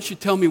say, why don't you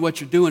tell me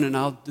what you're doing and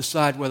I'll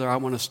decide whether I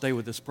want to stay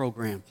with this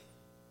program.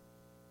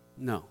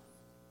 No.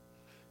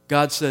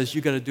 God says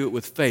you got to do it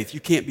with faith. You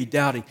can't be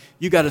doubting.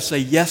 You got to say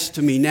yes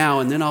to me now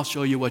and then I'll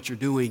show you what you're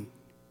doing.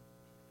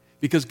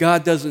 Because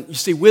God doesn't, you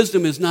see,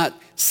 wisdom is not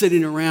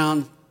sitting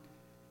around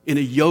in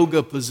a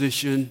yoga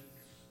position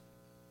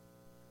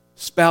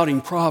spouting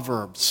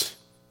proverbs.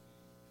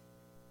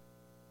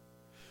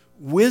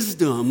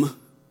 Wisdom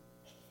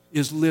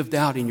is lived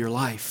out in your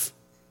life.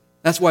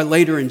 That's why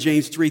later in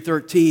James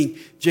 3:13,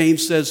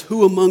 James says,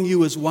 who among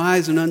you is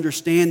wise and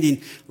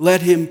understanding?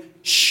 Let him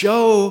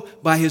show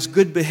by his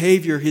good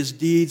behavior his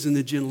deeds in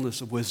the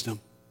gentleness of wisdom.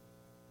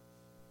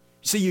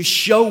 See, you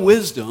show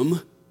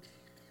wisdom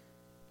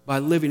by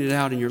living it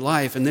out in your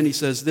life. And then he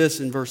says this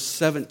in verse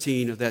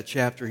 17 of that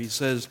chapter. He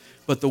says,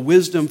 but the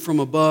wisdom from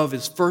above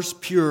is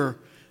first pure,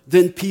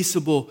 then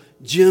peaceable,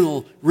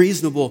 gentle,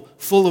 reasonable,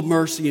 full of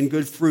mercy and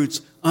good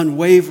fruits,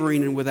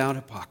 unwavering and without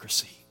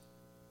hypocrisy.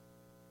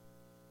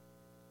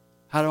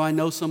 How do I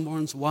know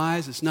someone's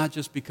wise? It's not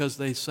just because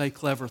they say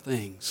clever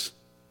things.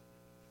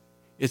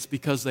 It's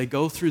because they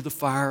go through the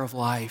fire of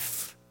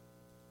life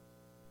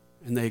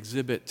and they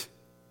exhibit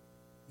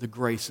the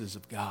graces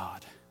of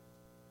God.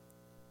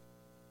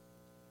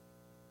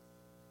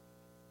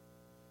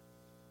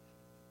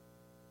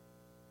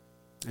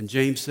 And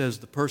James says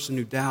the person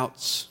who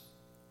doubts,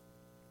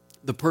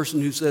 the person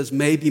who says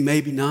maybe,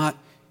 maybe not,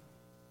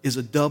 is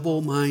a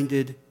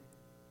double-minded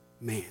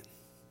man.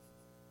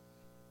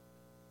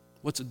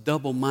 What's a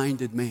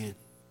double-minded man?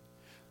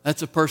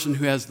 That's a person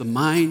who has the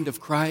mind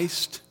of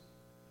Christ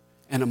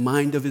and a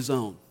mind of his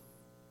own.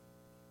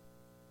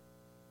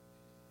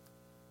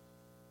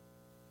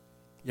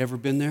 You ever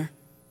been there?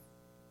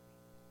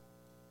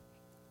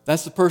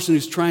 That's the person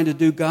who's trying to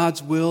do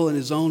God's will and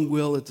his own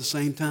will at the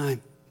same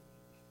time.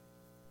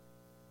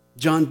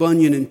 John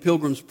Bunyan in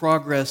Pilgrim's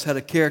Progress had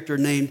a character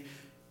named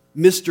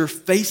Mr.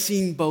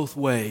 Facing Both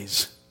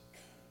Ways.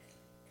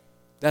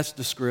 That's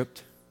the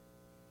script.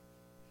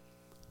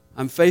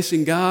 I'm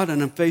facing God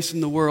and I'm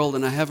facing the world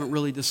and I haven't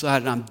really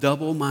decided. I'm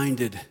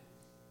double-minded.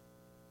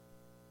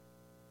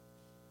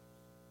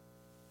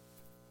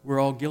 We're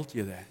all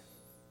guilty of that.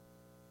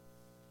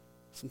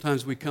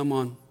 Sometimes we come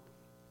on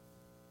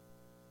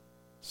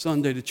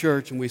Sunday to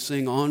church and we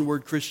sing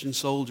Onward Christian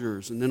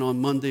Soldiers, and then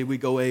on Monday we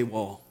go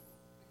AWOL.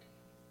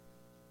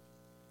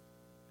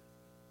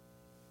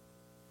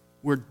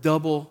 We're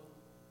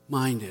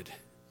double-minded.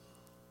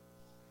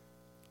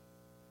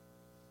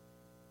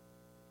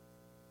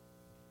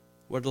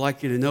 What I'd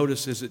like you to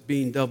notice is that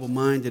being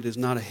double-minded is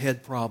not a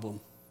head problem.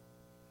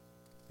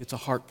 It's a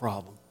heart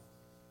problem.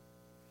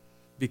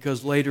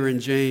 Because later in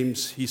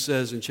James, he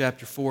says in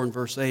chapter 4 and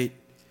verse 8,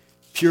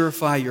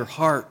 purify your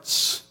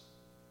hearts,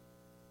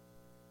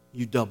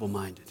 you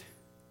double-minded.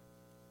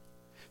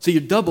 So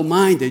you're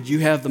double-minded. You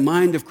have the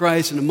mind of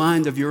Christ and the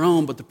mind of your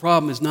own, but the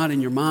problem is not in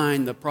your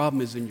mind. The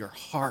problem is in your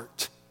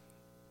heart.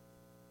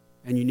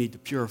 And you need to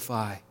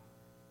purify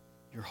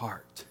your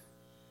heart.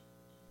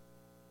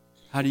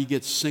 How do you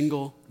get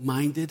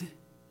single-minded?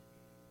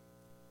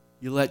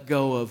 You let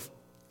go of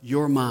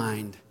your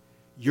mind,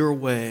 your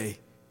way,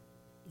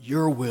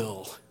 your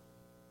will,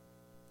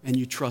 and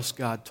you trust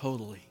God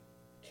totally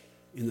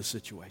in the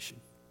situation.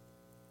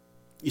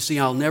 You see,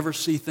 I'll never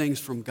see things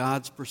from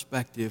God's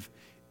perspective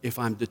if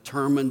I'm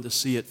determined to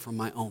see it from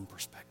my own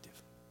perspective.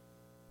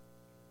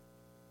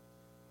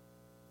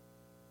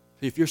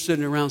 If you're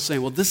sitting around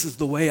saying, well, this is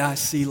the way I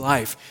see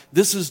life,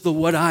 this is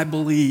what I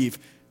believe,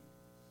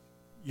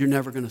 you're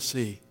never going to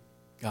see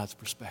God's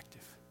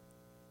perspective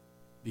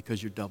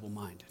because you're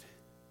double-minded.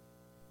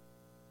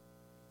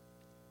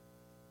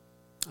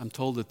 I'm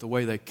told that the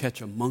way they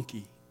catch a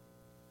monkey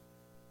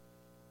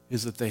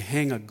is that they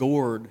hang a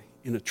gourd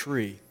in a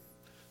tree,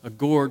 a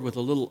gourd with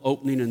a little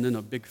opening and then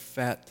a big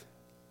fat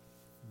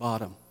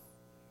bottom.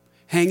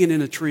 Hang it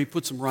in a tree,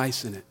 put some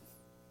rice in it.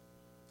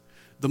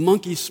 The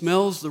monkey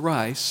smells the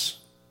rice,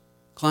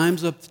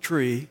 climbs up the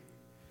tree,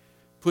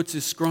 puts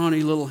his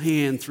scrawny little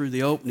hand through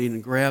the opening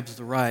and grabs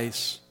the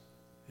rice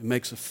and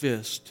makes a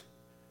fist,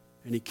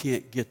 and he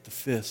can't get the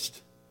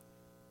fist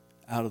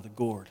out of the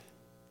gourd.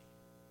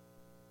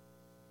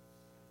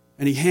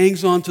 And he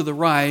hangs onto the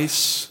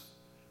rice,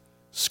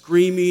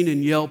 screaming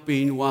and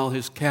yelping while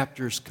his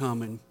captors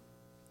come and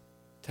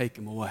take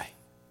him away.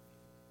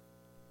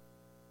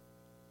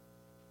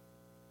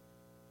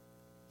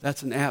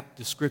 That's an apt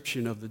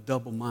description of the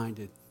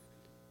double-minded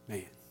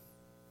man.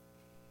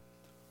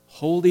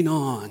 Holding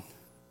on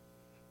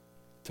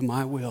to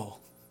my will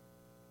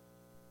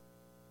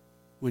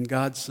when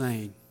God's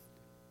saying,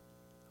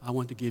 I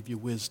want to give you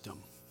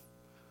wisdom.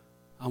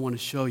 I want to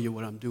show you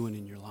what I'm doing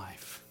in your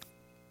life.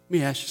 Let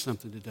me ask you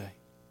something today.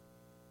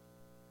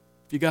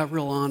 If you got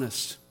real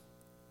honest,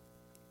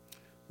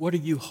 what are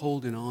you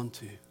holding on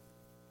to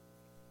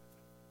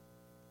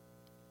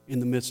in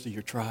the midst of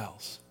your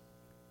trials?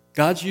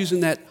 God's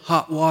using that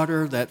hot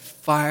water, that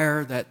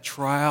fire, that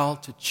trial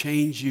to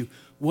change you.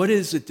 What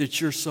is it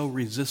that you're so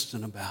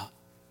resistant about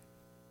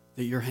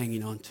that you're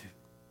hanging on to?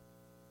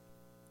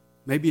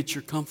 Maybe it's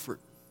your comfort.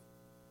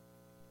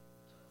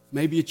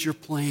 Maybe it's your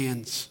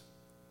plans.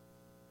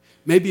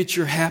 Maybe it's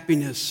your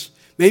happiness.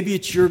 Maybe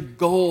it's your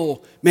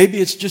goal. Maybe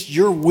it's just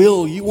your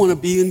will. You want to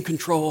be in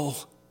control.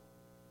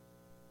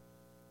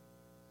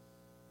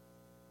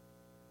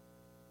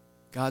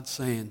 God's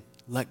saying,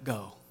 let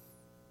go.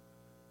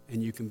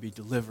 And you can be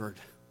delivered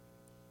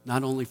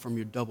not only from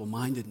your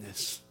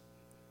double-mindedness,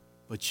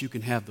 but you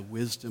can have the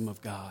wisdom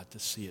of God to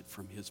see it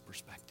from His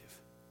perspective.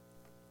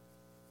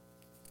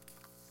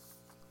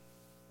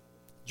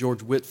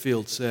 George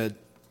Whitefield said,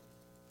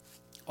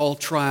 all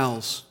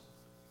trials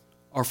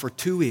are for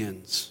two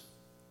ends,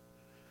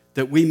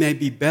 that we may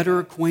be better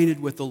acquainted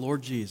with the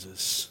Lord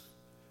Jesus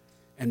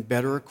and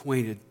better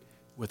acquainted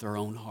with our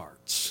own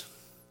hearts.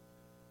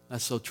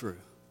 That's so true.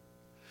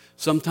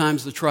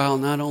 Sometimes the trial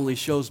not only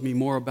shows me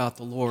more about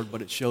the Lord,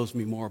 but it shows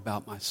me more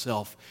about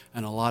myself,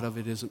 and a lot of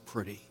it isn't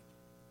pretty.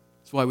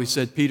 That's why we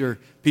said Peter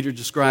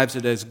describes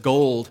it as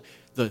gold.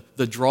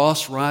 The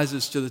dross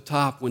rises to the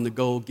top when the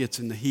gold gets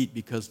in the heat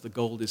because the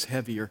gold is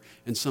heavier.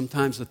 And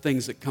sometimes the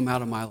things that come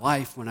out of my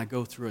life when I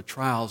go through a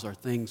trials are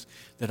things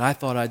that I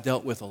thought I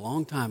dealt with a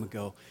long time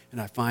ago,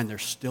 and I find they're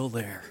still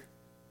there,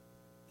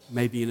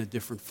 maybe in a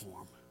different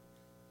form.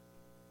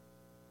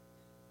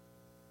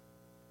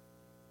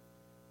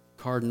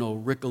 Cardinal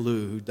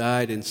Richelieu, who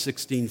died in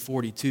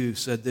 1642,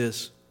 said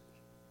this,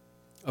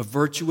 a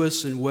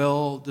virtuous and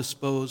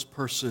well-disposed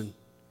person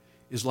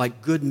is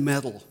like good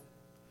metal.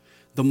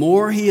 The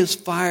more he is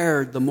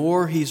fired, the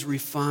more he's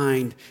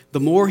refined. The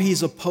more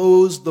he's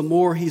opposed, the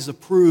more he's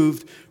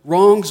approved.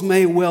 Wrongs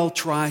may well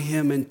try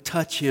him and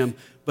touch him,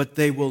 but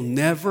they will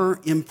never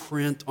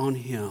imprint on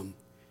him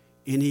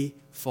any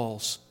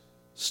false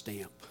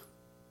stamp.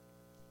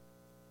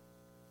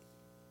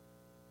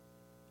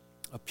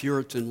 A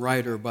Puritan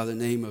writer by the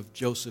name of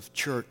Joseph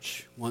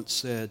Church once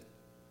said,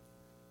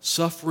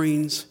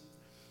 sufferings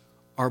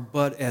are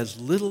but as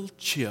little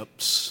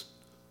chips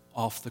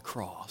off the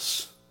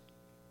cross.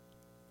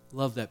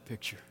 Love that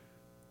picture.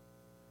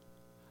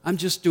 I'm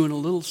just doing a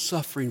little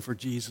suffering for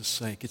Jesus'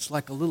 sake. It's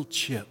like a little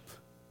chip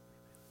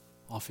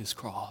off His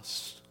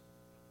cross.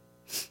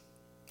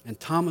 And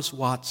Thomas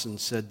Watson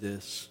said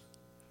this,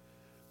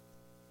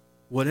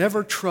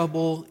 whatever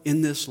trouble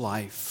in this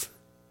life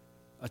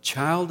a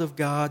child of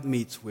God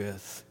meets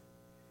with,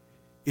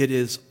 it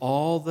is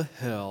all the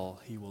hell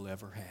he will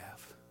ever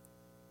have.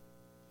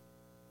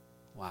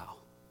 Wow.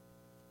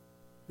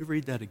 Let me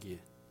read that again.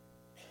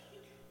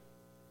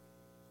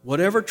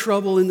 Whatever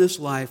trouble in this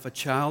life a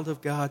child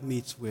of God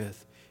meets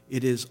with,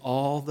 it is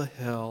all the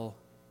hell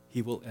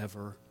he will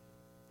ever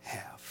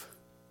have.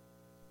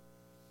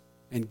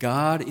 And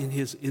God, in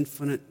His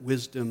infinite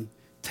wisdom,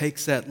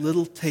 takes that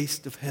little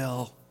taste of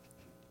hell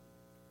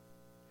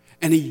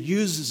and He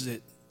uses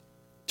it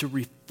to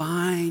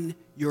refine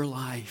your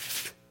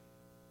life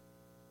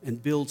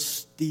and build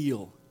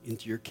steel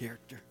into your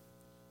character.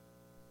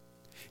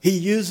 He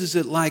uses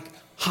it like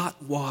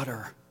hot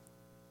water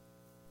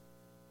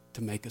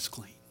to make us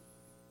clean.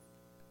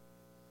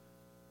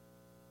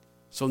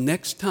 So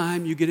next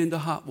time you get into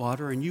hot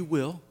water, and you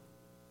will,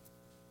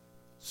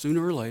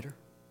 sooner or later,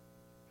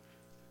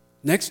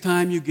 next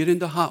time you get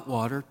into hot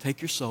water,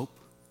 take your soap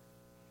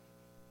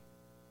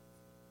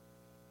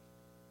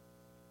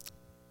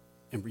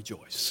and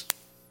rejoice.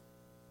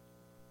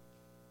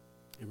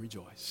 and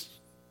rejoice.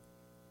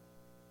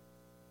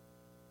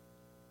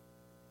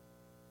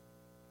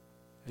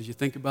 As you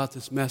think about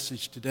this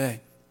message today,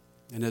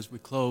 and as we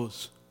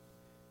close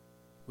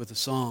with a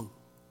song,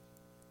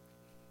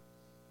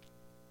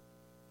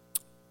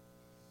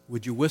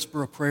 would you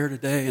whisper a prayer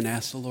today and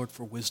ask the Lord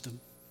for wisdom?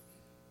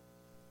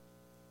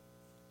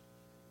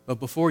 But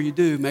before you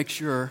do, make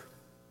sure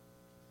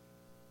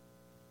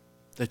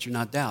that you're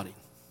not doubting.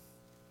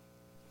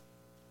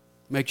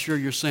 Make sure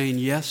you're saying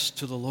yes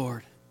to the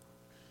Lord.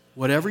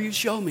 Whatever you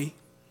show me,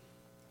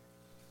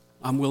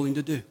 I'm willing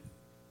to do.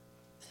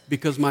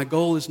 Because my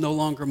goal is no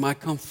longer my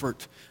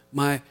comfort.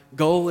 My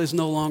goal is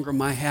no longer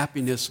my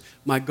happiness.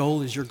 My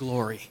goal is your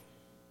glory.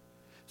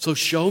 So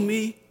show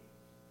me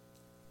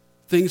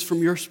things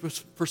from your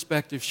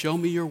perspective. Show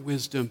me your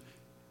wisdom.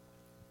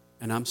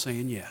 And I'm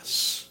saying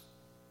yes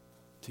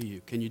to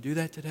you. Can you do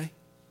that today?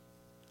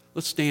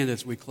 Let's stand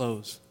as we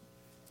close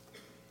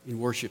in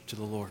worship to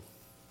the Lord.